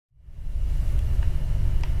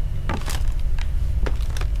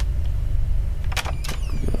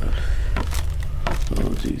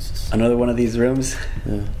Another one of these rooms.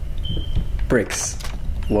 Yeah. Bricks.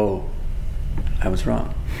 Whoa. I was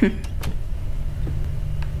wrong. Wait,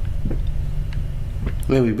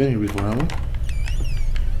 we've been here before, haven't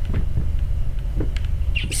we?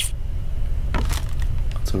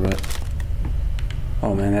 That's alright.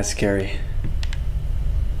 Oh man, that's scary.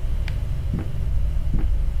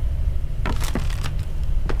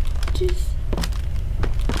 Jeez.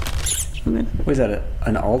 Okay. What is that?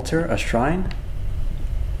 An altar? A shrine?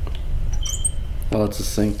 Oh, it's a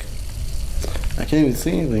sink. I can't even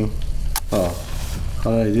see anything. Oh,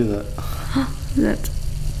 how did I do that? That's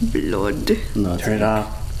blood. No, it's Turn it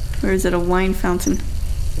off. Or is it a wine fountain?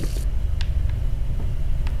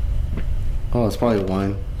 Oh, it's probably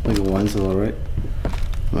wine. Like a wine cellar, right?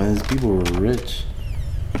 Man, these people were rich.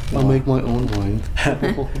 I'll make my own wine.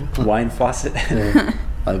 Wine faucet. Yeah,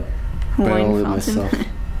 I barrel it Wine myself.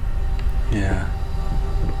 fountain. Yeah.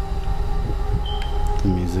 The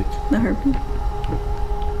music. The herpy.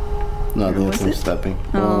 No, I Or think was it's him it? stepping.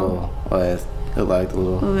 Oh. Oh, yeah, it lagged a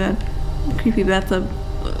little. Oh god. Creepy bathtub.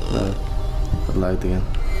 It lagged again.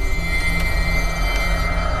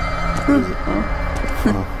 Oh.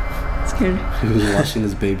 Oh, Scared. he was washing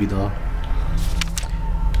his baby doll.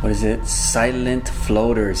 What is it? Silent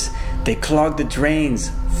floaters. They clog the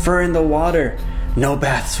drains. Fur in the water. No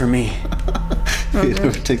baths for me. He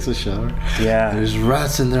never takes a shower. Yeah. There's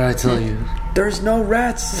rats in there, I tell you. There's no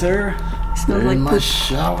rats, sir. Smells They're like in my poop.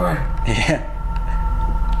 shower. Yeah.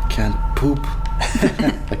 Can't poop.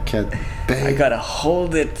 I can't bathe. I gotta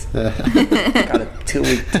hold it. Got a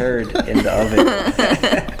 2-week turd in the oven.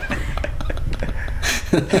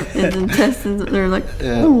 His intestines, they're like,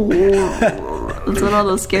 Yeah. that's what all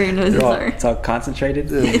those scary noises are. It's all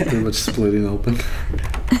concentrated. It's pretty much splitting open.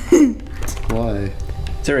 Why?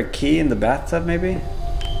 Is there a key in the bathtub, maybe?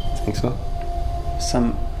 Think so?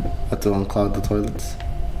 Some. Have to unclog the toilets.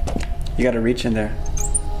 You gotta reach in there.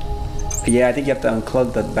 Yeah, I think you have to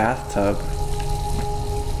unclog the bathtub.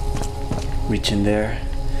 Reach in there.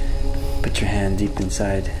 Put your hand deep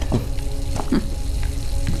inside.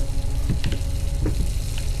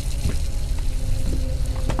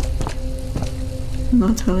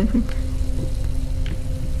 No toilet paper.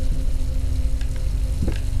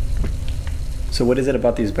 So what is it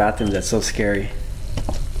about these bathrooms that's so scary?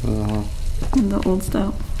 Uh-huh. In the old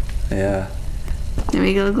style. Yeah. They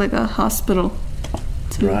make it look like a hospital.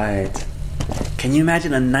 too. Right. Can you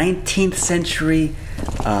imagine a 19th century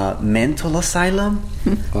mental asylum?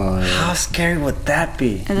 Oh, yeah. How scary would that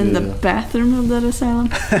be? And then the Yeah. bathroom of that asylum.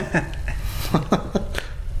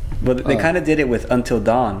 But they kind of did it with Until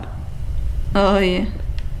Dawn. Oh yeah.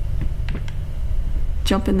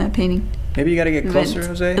 Jump in that painting. Maybe you gotta get closer, Vent.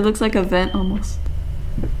 Jose. It looks like a vent almost.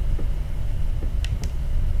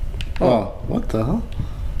 Oh, what the hell?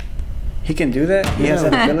 He can do that? He has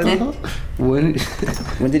that what the ability? hell? When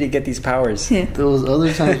When did he get these powers? Yeah. there was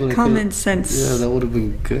other times when it Common could- sense. Yeah, that would have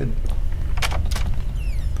been good.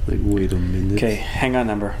 Like, wait a minute. Okay, hang on,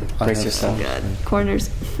 Number. I Brace have yourself. some. God. Corners.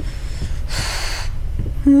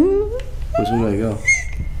 Which way do I go?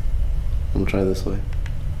 I'm gonna try this way.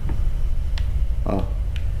 Oh.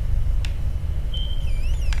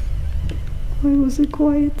 Why was it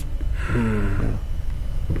quiet?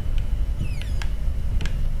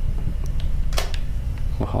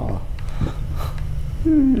 Wow.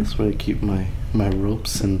 That's where I keep my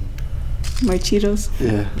ropes and My Cheetos.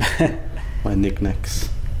 yeah, my knickknacks.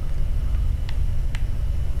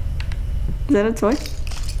 Is that a toy?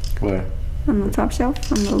 Where? On the top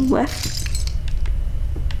shelf? On the left?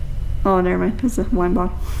 Oh, never mind. It's a wine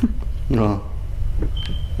bottle. No.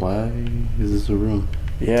 Why is this a room?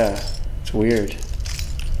 Yeah, it's weird.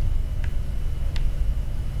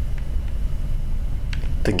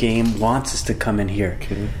 The game wants us to come in here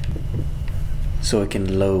Okay. so it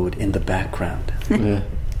can load in the background. Yeah.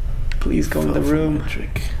 Please go in the room.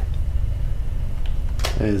 Trick.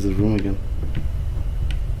 Hey, it's a room again.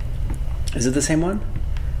 Is it the same one?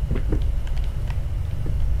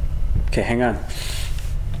 Okay, hang on.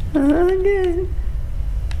 Again.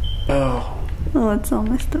 Oh, Oh, it's all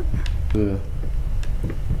messed up. Yeah.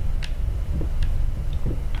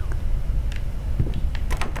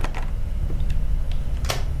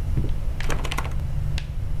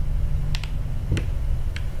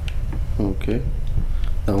 Okay.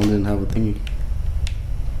 That one didn't have a thingy.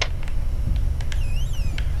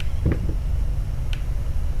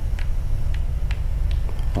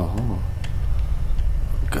 Oh.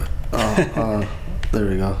 Okay. Oh, there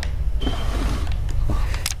we go.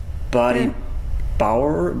 body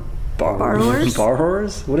Borrowers?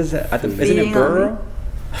 borrowers? What is that? Isn't Feeding it on burrow?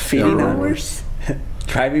 Feeding on me. Borrowers?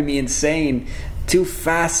 Driving me insane. Too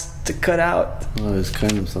fast to cut out. Oh, he's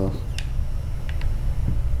cutting himself.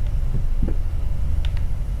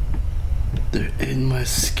 They're in my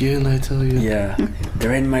skin, I tell you. Yeah.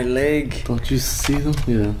 They're in my leg. Don't you see them?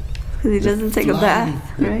 Yeah. Because he doesn't take a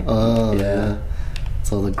bath, right? Oh, Yeah. yeah.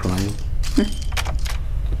 It's all the grime.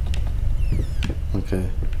 Okay.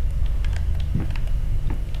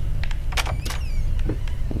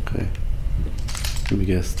 Okay. Let me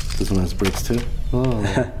guess. This one has bricks too?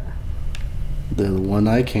 Oh. The one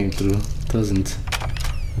I came through doesn't.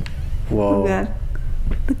 Whoa. Oh god.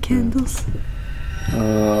 The candles.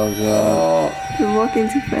 Oh, God. Oh, You're walking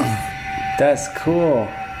too fast. that's cool.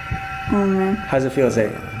 Oh man. How's it feel, Zay?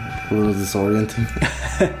 A little disorienting.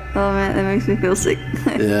 Oh man, that makes me feel sick.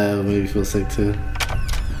 Yeah, it made me feel sick too.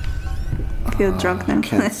 I feel drunk now. I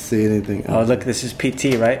can't see anything. Oh, look, this is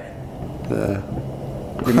PT, right?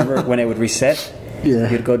 Remember when it would reset? Yeah.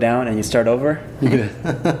 You'd go down and you start over? Yeah.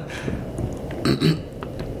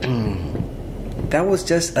 That was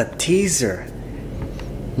just a teaser.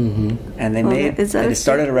 Mm-hmm. And they Oh, made is that and a it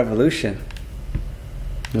started a revolution.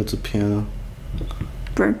 That's a piano.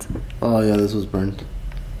 Burnt. Oh, yeah, this was burnt.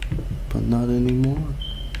 But not anymore.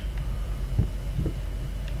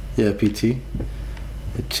 Yeah, PT.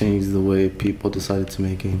 It changed the way people decided to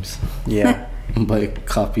make games. Yeah. By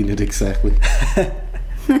copying it exactly.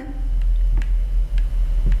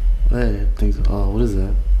 Hey, things. Oh, what is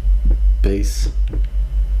that? Bass.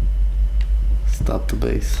 Stop the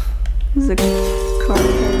bass. There's a car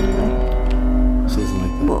going by. Something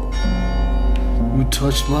like that. Whoa. You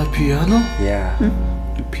touched my piano? Yeah.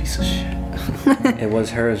 You piece of shit. It was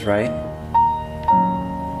hers, right?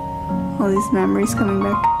 All these memories coming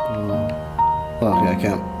back. Oh, okay, I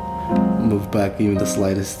can't move back even the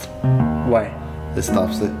slightest. Why? It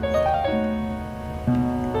stops it.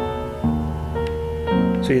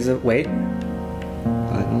 So he's a wait. I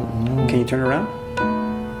don't know. Can you turn around?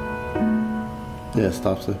 Yeah, it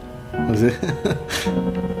stops it. Was it? Oh,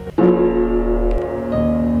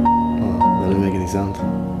 that didn't make any sound.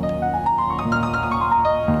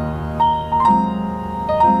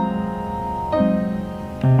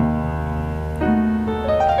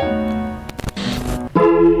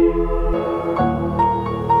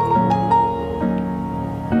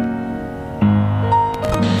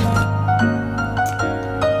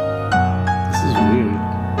 This is weird. I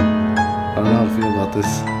don't know how to feel about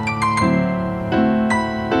this.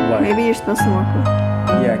 Why? Maybe you're supposed to walk away.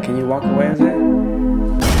 Yeah, can you walk away with it?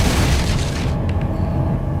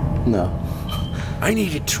 No. I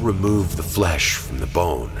needed to remove the flesh from the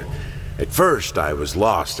bone. At first, I was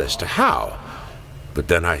lost as to how, but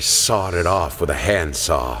then I sawed it off with a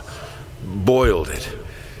handsaw, boiled it,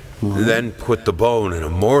 then put the bone in a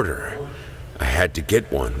mortar. I had to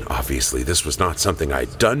get one, obviously. This was not something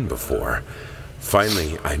I'd done before.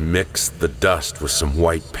 Finally, I mixed the dust with some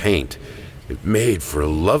white paint. It made for a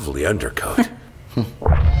lovely undercoat.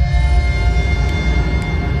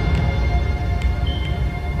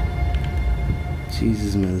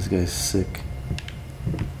 Jesus, man, this guy's sick.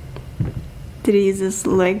 Did he use his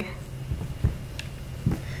leg?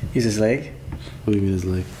 Use his leg? What do you mean his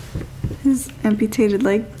leg? His amputated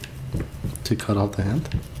leg To cut off the hand?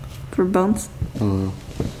 for bones?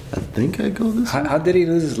 I think I go this way. How did he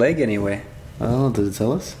lose his leg anyway? I don't know, did it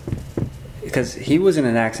tell us? Because he was in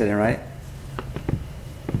an accident, right?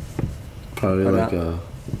 Probably Or like not?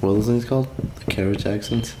 what are those things called? The carriage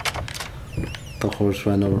accidents? The horse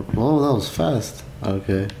ran over. Oh, that was fast.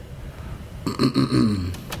 Okay.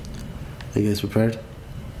 Are you guys prepared?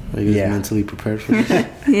 Are you guys Yeah. mentally prepared for this?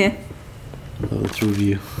 Yeah. Let's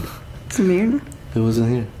review. It's a mirror now. It wasn't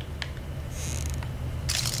here.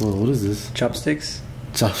 Whoa, what is this? Chopsticks?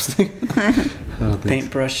 Chopstick? I don't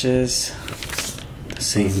think Paintbrushes. The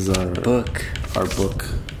same This is our book. our book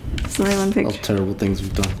It's only one of picture. terrible things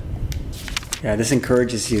we've done. Yeah, this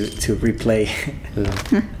encourages you to replay.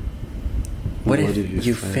 Yeah. What if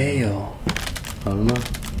you fail? I don't know.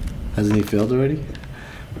 Hasn't he failed already?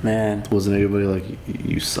 Man. Wasn't everybody like,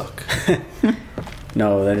 you suck?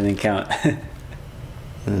 No, that didn't count.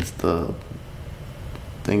 And it's the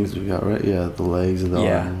things we got, right? Yeah, the legs and the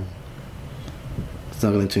Yeah. arm. It's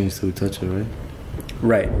not gonna change till we touch it, right?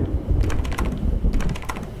 Right.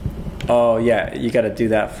 Oh, yeah, you gotta do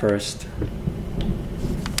that first.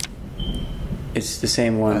 It's the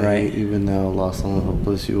same one, I right? even now, lost on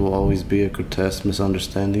hopeless, you will always be a grotesque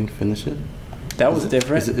misunderstanding. Finish it. That was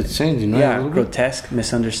different. It's changing, right? A Yeah, little bit? grotesque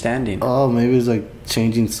misunderstanding. Oh, maybe it's like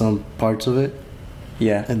changing some parts of it,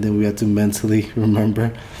 Yeah. and then we have to mentally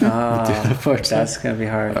remember the Ah, other parts. that's gonna be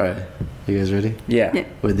hard. All right, you guys ready? Yeah. Yeah.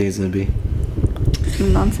 What day is it gonna be?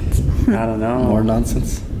 Nonsense. I don't know. More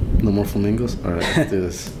nonsense? No more flamingos? All right, let's do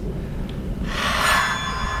this.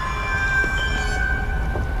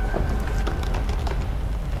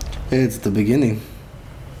 It's the beginning.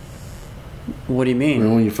 What do you mean?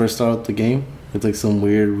 Remember when you first start out the game? It's like some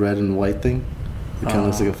weird red and white thing. It kind of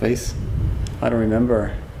looks like a face. I don't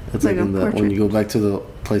remember. It's Like like a in the, portrait. when you go back to the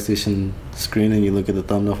PlayStation screen and you look at the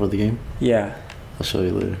thumbnail for the game. Yeah. I'll show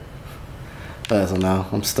you later. So now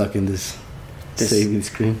I'm stuck in this saving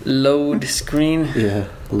screen. Load screen. Yeah,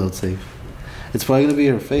 load save. It's probably gonna be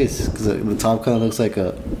her face because the top kind of looks like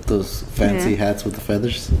those fancy hats with the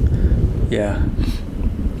feathers. Yeah.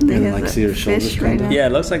 They And have like that see her shoulders fish right kinda. now. Yeah,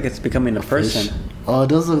 it looks like it's becoming a person. Fish. Oh, it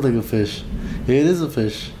does look like a fish. Yeah, it is a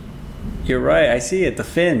fish. You're right. I see it. The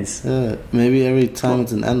fins. Yeah, maybe every time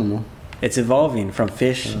it's an animal. It's evolving from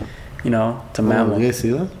fish, to Oh, mammal. you guys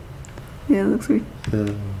see that? Yeah, it looks weird. Yeah.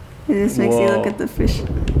 It just makes you Whoa. look at the fish.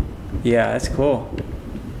 Yeah, that's cool.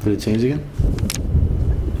 Did it change again?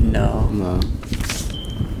 No. No.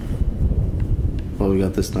 Well, we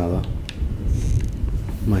got this now, though.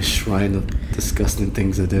 My shrine of disgusting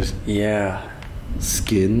things I did. Yeah.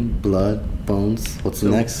 Skin, blood, bones. What's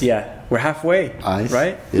next? Yeah, we're halfway. Eyes.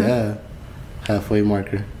 Right? Yeah. Halfway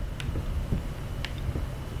marker.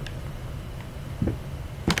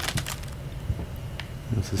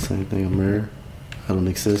 It's the same thing. A mirror. I don't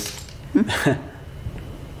exist.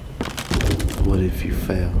 What if you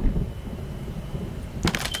fail?